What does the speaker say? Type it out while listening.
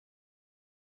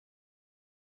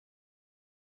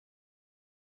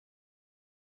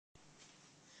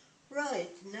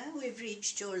Right, now we've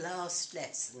reached your last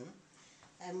lesson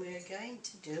and we're going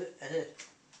to do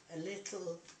a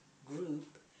little group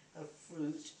of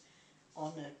fruit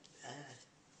on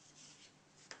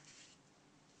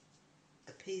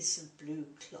a piece of blue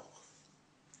cloth.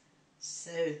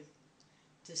 So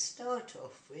to start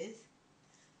off with,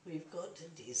 we've got to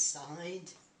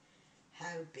decide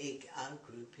how big our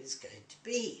group is going to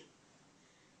be.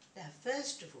 Now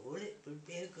first of all, it would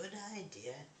be a good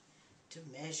idea to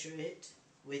measure it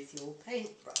with your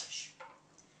paintbrush.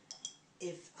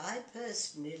 If I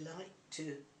personally like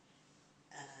to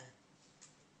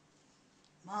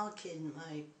mark in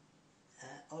my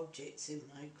objects in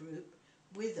my group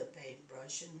with a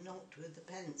paintbrush and not with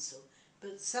a pencil,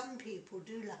 but some people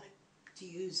do like to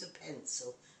use a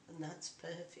pencil, and that's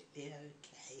perfectly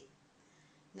okay.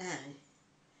 Now,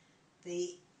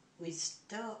 we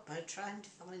start by trying to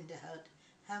find out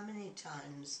how many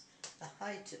times the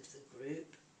height of the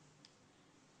group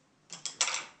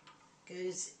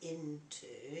goes into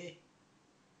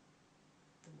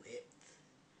the width.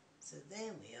 So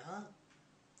there we are.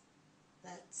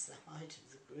 That's the height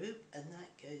of the group, and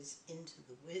that goes into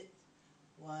the width,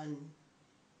 1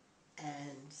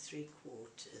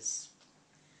 3/4.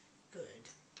 Good.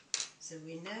 So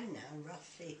we know now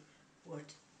roughly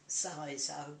what size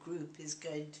our group is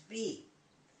going to be.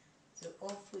 So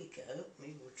off we go.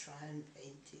 We will try and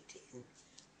paint it in.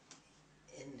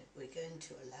 We're going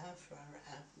to allow for our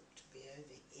apple to be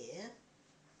over here.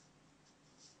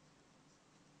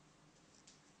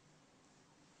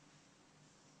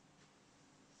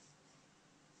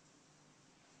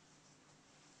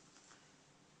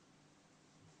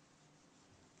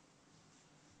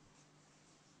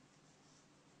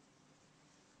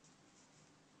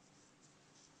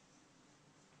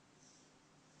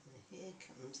 And here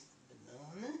comes the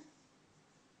banana.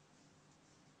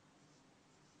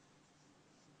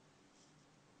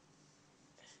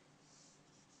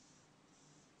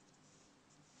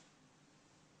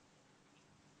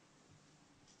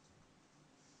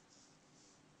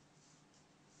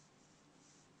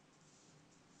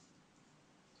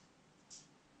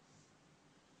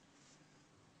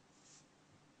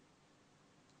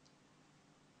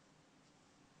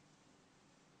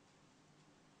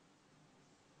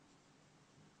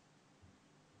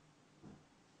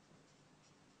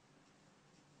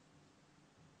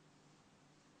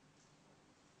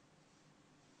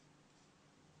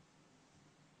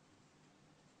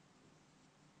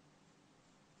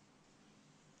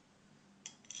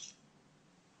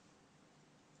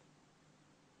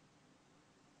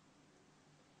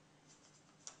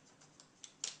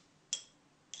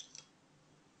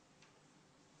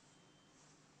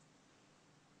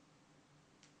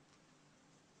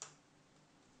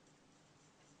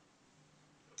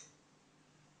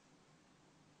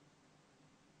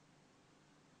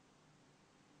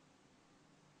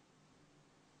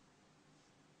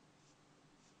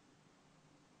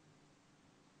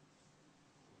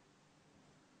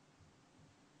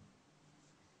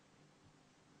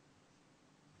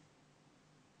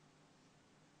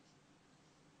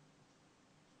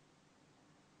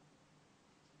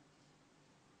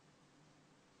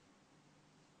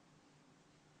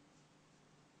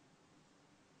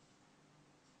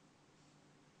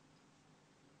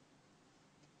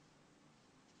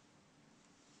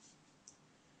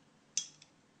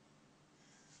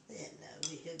 There, now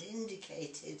we have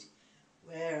indicated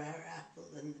where our apple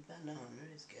and the banana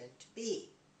is going to be.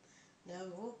 Now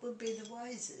what would be the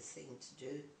wisest thing to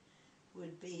do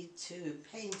would be to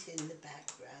paint in the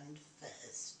background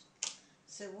first.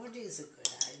 So what is a good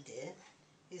idea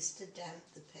is to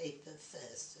damp the paper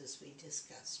first, as we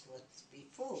discussed once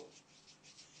before.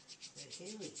 So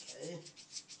here we go,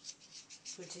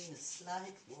 putting a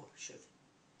slight wash of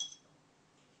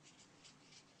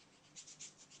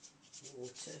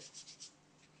water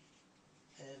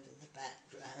over the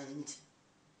background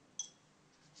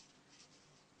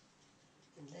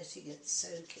and letting it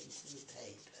soak into the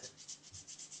paper.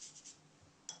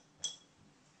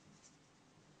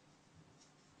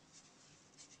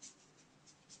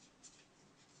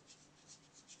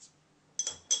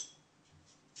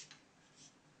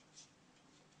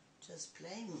 Just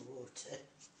plain water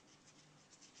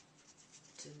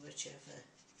to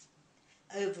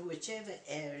over whichever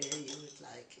area you would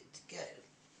like it to go.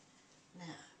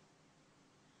 Now,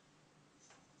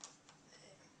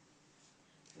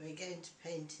 we're going to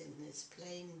paint in this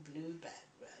plain blue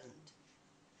background.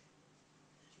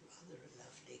 Rather a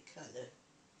lovely colour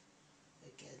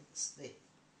against the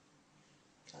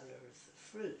colour of the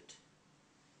fruit.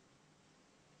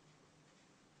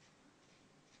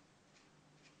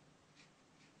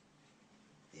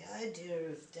 The idea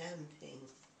of damping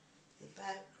the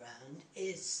background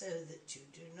is so that you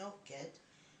do not get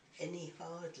any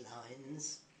hard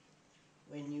lines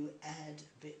when you add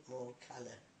a bit more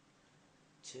colour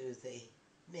to the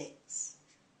mix.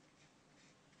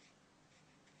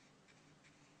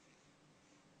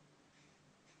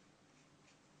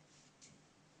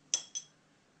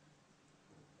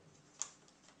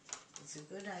 It's a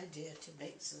good idea to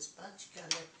mix as much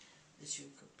colour as you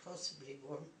could possibly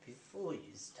want before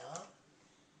you start,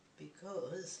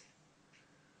 because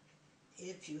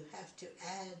if you have to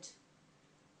add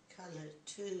colour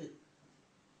to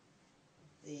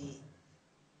the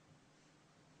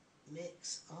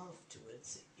mix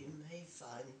afterwards, you may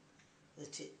find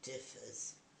that it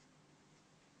differs.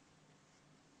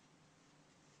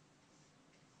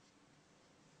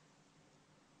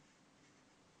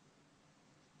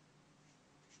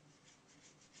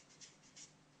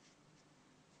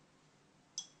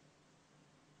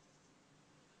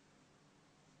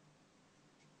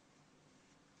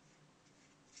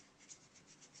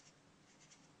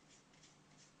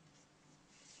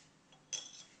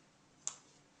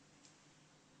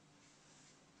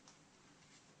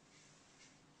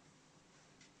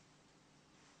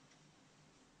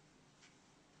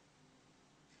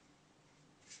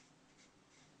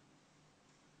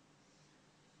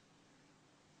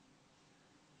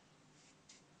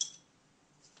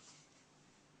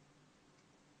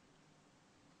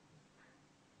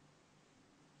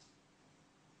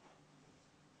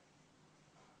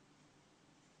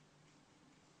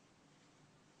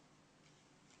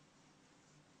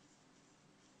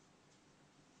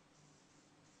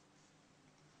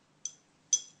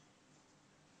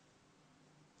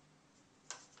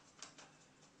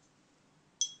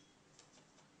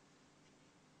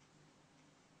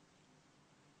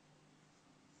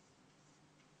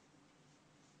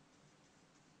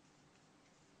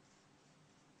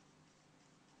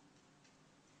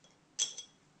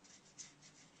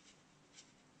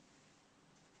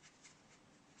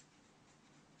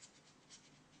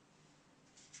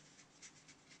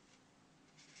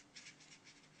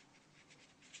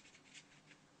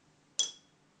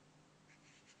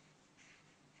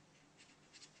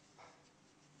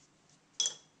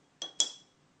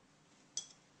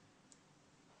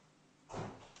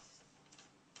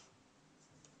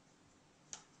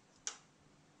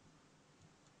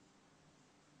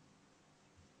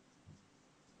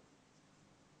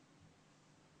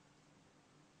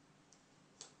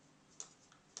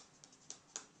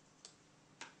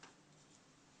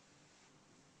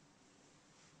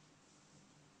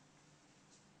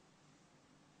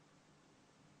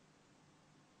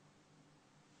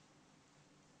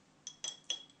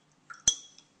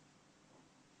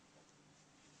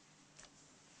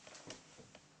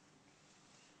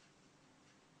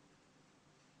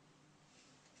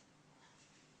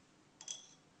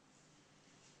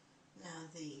 Now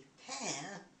the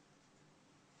pear,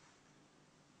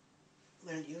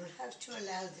 well, you'll have to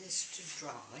allow this to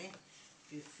dry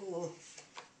before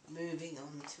moving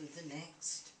on to the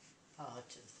next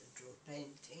part of the draw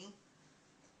painting.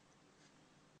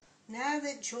 Now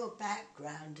that your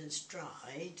background has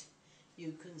dried,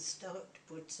 you can start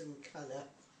to put some colour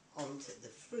onto the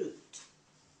fruit.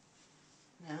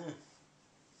 Now,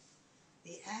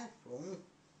 the apple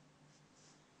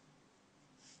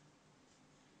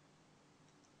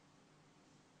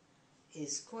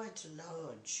is quite a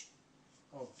large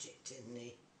object in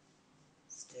the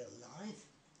still life,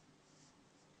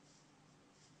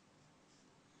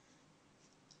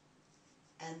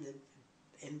 and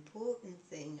the important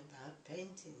thing about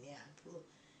painting the apple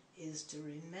is to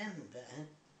remember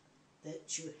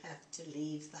that you have to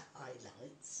leave the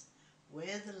highlights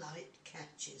where the light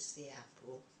catches the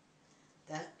apple.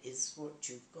 That is what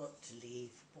you've got to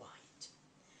leave white.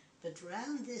 But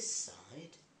round this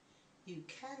side you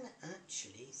can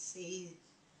actually see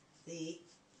the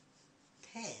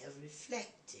pear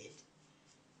reflected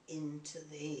into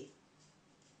the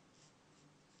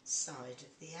side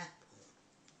of the apple.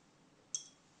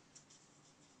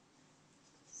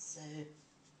 So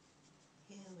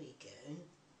here we go.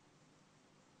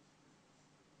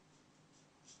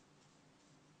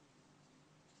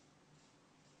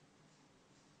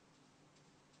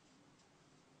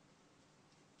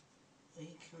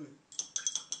 We can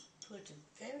put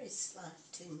a very slight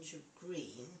tinge of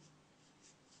green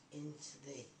into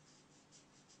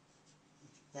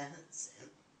that's it.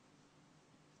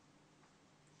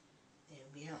 There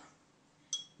we are.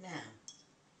 Now,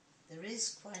 there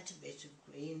is quite a bit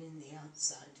of green in the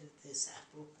outside of this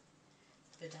apple,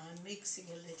 but I'm mixing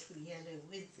a little yellow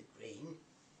with the green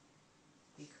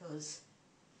because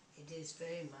It is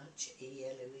very much a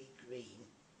yellowy green.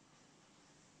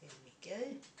 Here we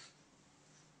go.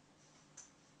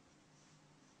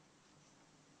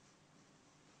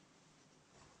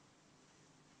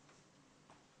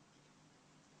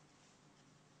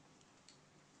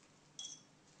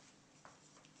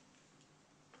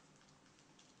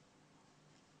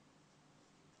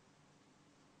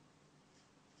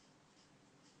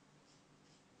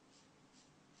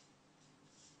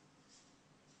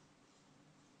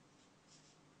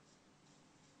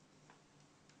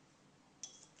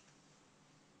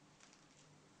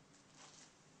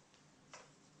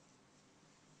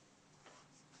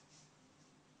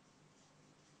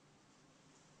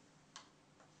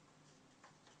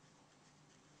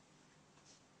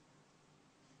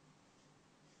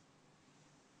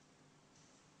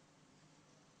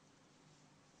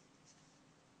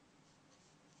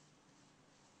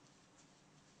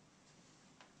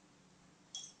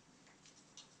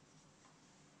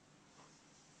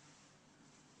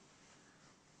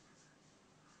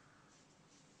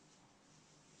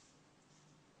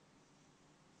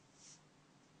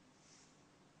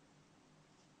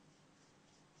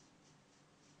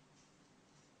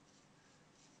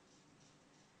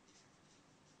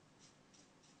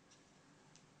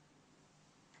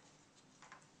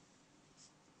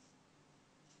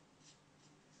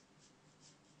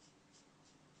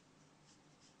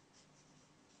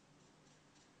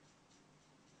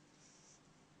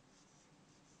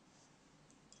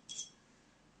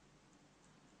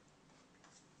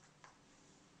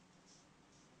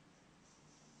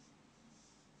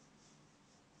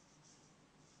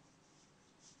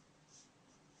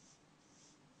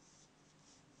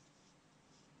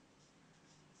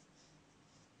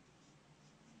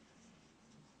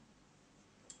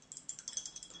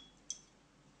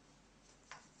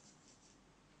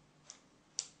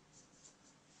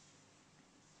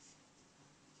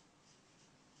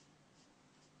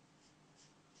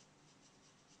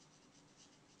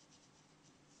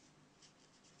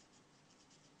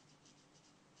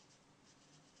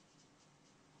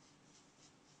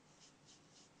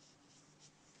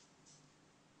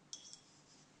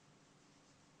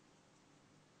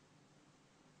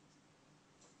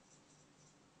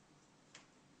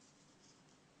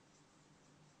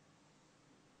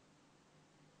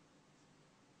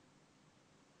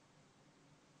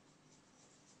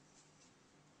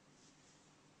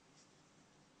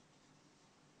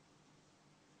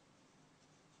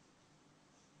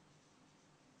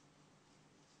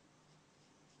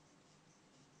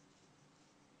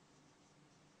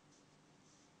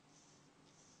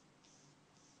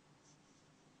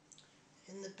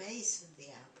 In the base of the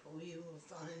apple you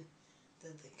will find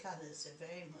that the colours are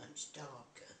very much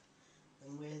darker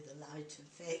than where the light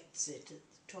affects it at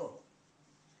the top.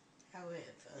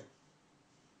 However,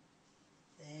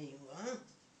 there you are.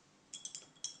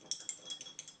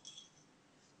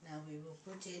 Now we will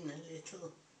put in a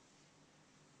little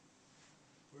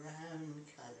brown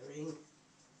colouring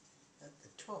at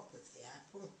the top of the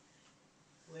apple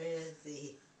where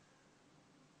the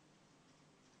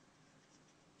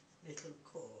little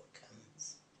core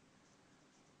comes.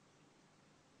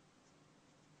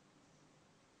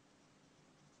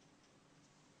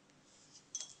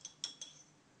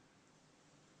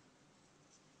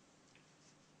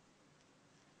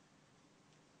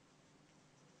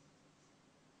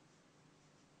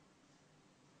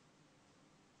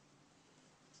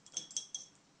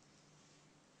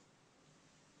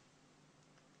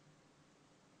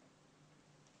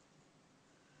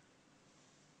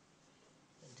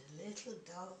 And a little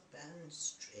dark brown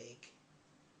streak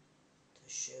to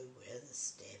show where the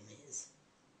stem is,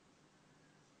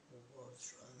 or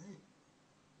was rather.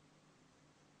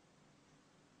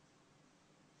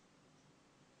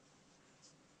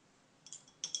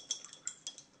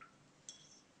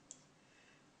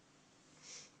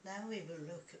 Now we will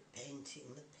look at painting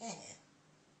the pear,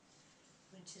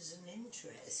 which is an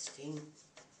interesting,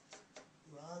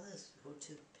 rather sort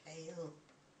of pale,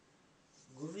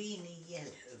 greeny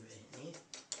yellow really.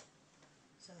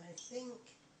 So I think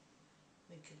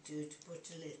we could do to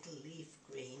put a little leaf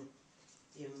green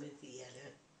in with the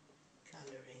yellow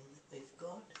colouring that we've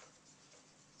got,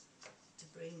 to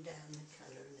bring down the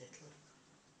colour a little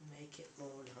and make it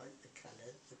more like the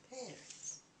colour the pear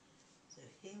is. So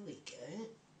here we go.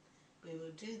 We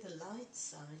will do the light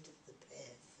side of the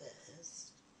pear first.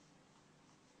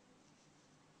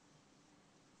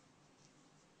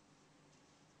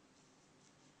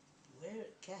 Where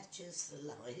it catches the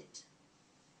light,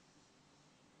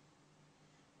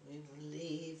 we will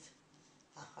leave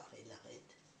a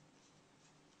highlight.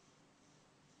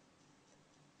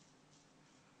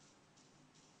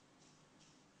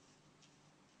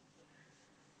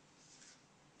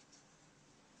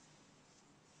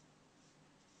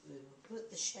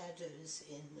 the shadows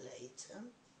in later.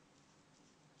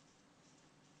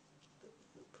 But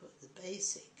we'll put the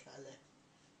basic colour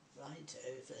right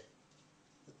over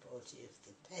the body of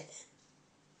the pen.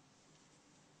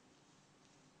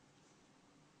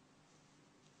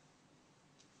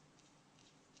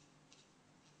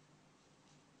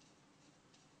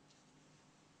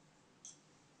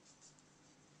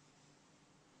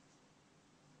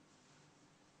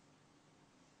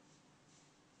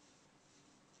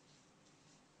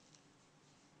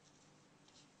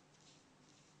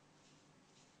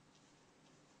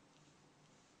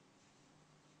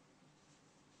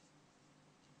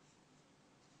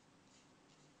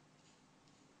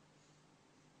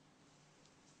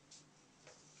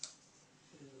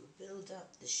 We will build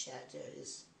up the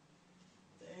shadows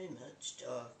very much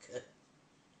darker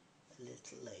a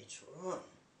little later on.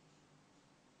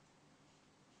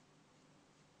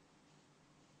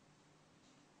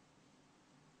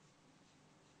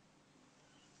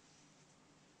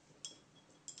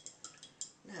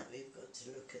 Now we've got to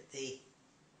look at the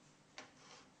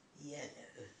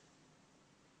yellow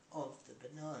of the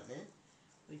banana,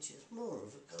 which is more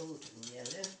of a golden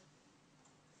yellow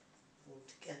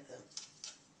altogether.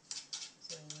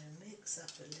 So we'll mix up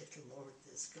a little more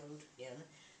of this golden yellow,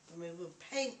 and we will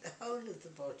paint the whole of the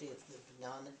body of the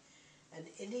banana, and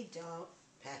any dark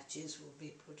patches will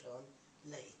be put on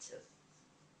later.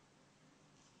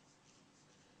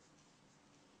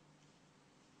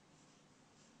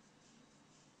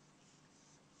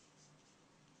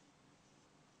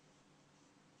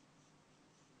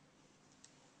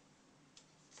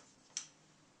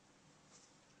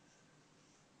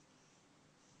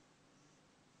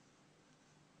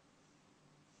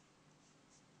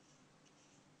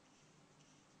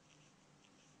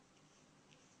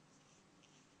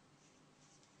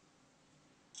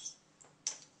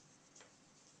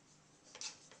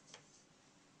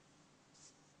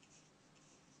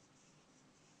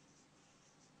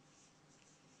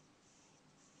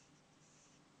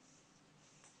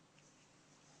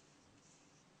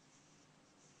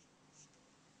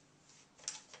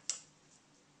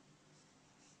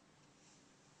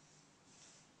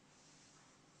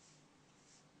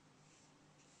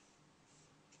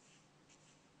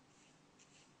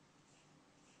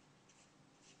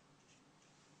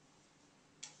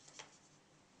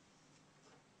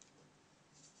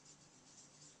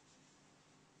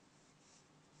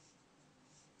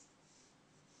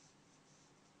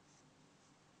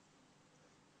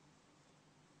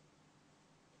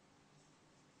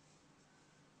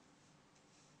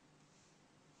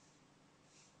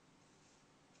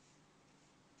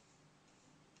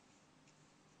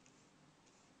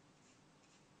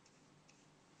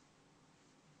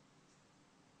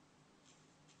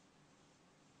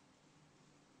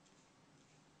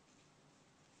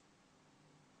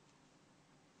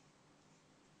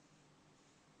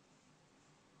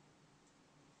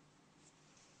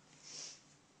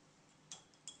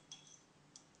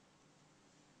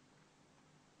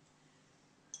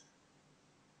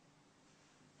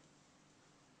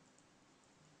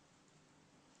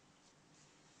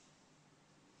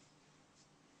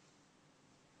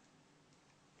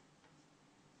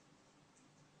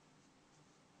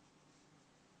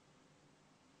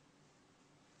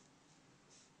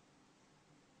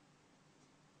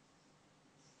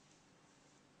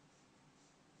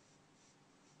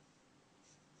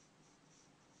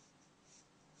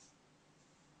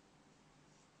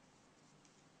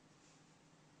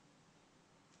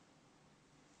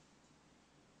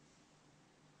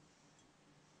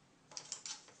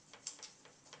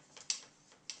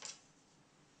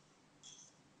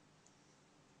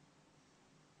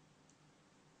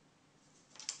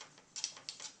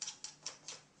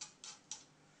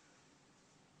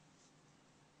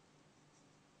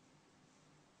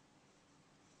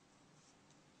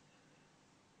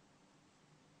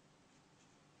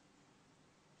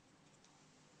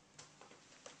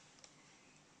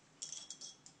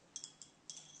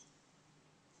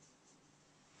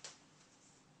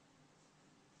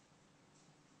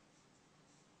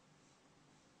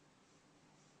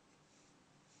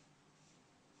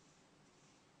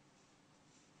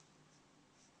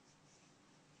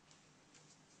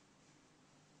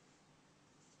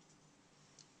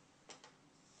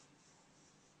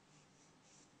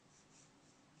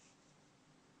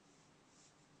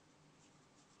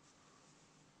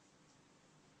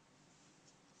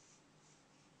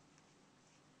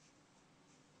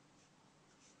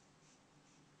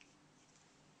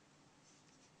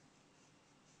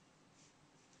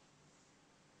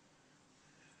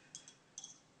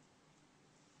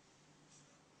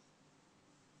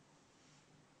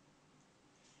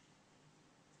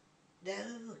 Now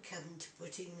we'll come to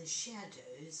putting the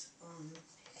shadows on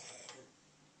the hair,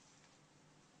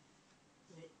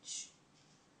 which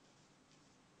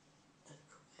are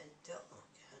quite dark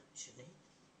actually,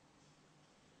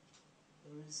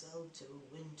 the result of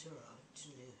a winter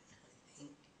afternoon, I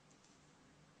think.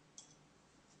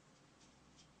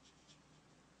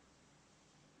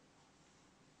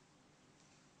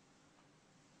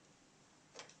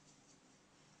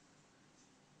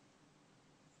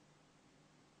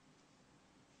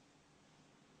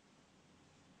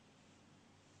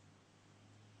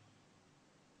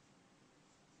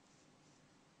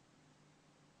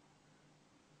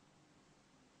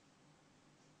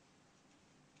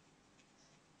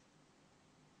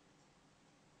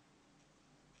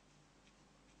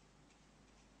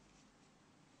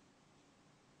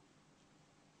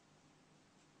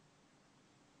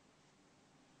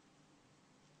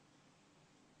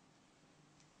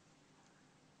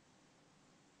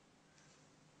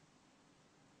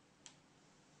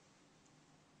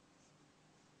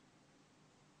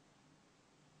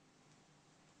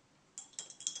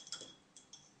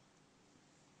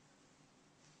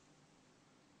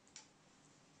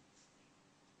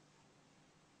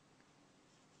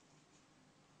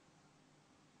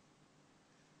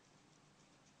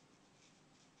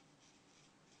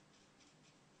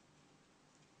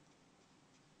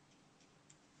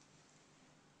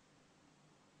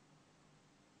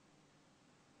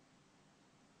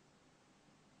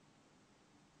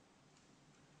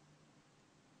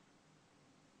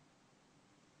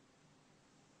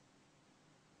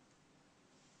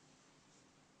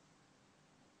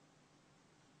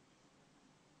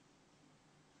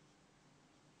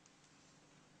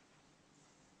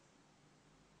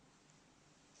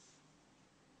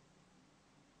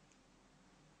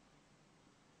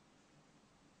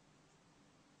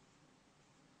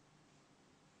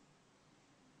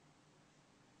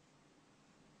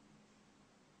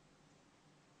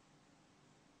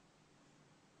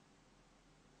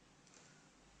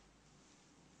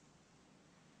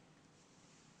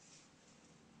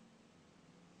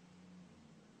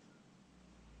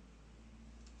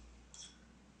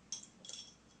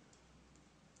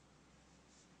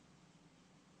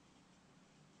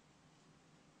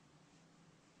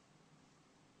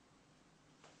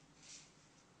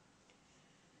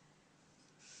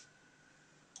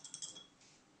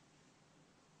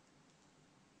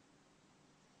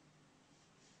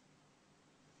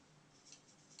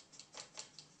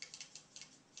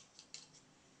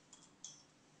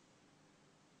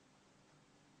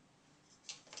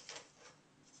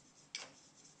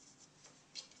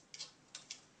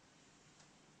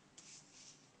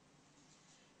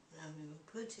 Now we will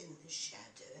put in the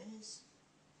shadows.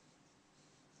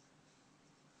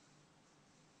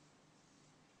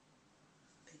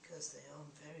 Because they are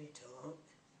very dark.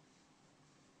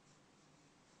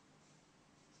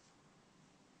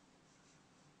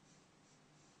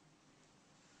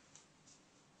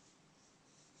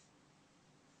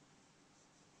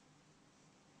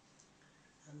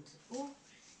 And oh,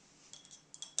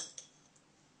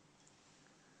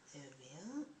 there we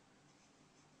are.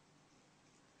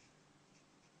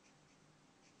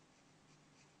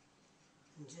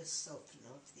 And just soften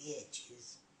off the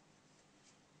edges.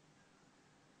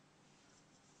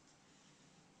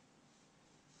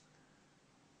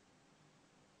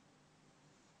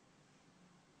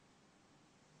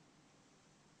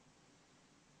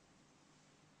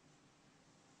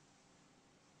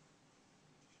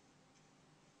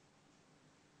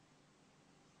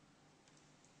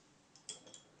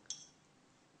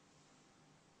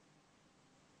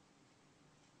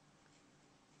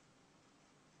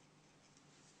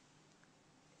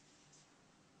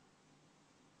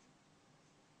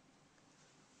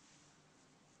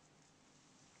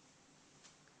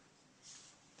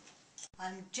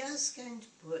 I'm just going to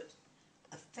put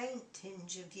a faint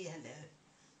tinge of yellow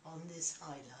on this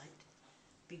highlight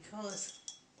because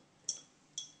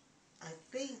I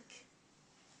think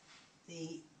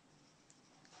the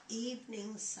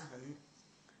evening sun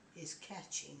is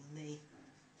catching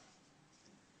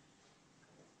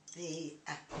the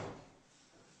apple.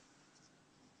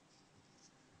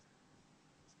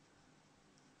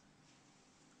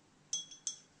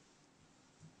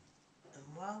 And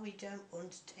while we don't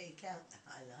want to take out the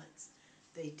highlights,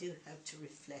 they do have to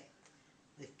reflect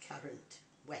the current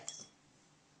weather.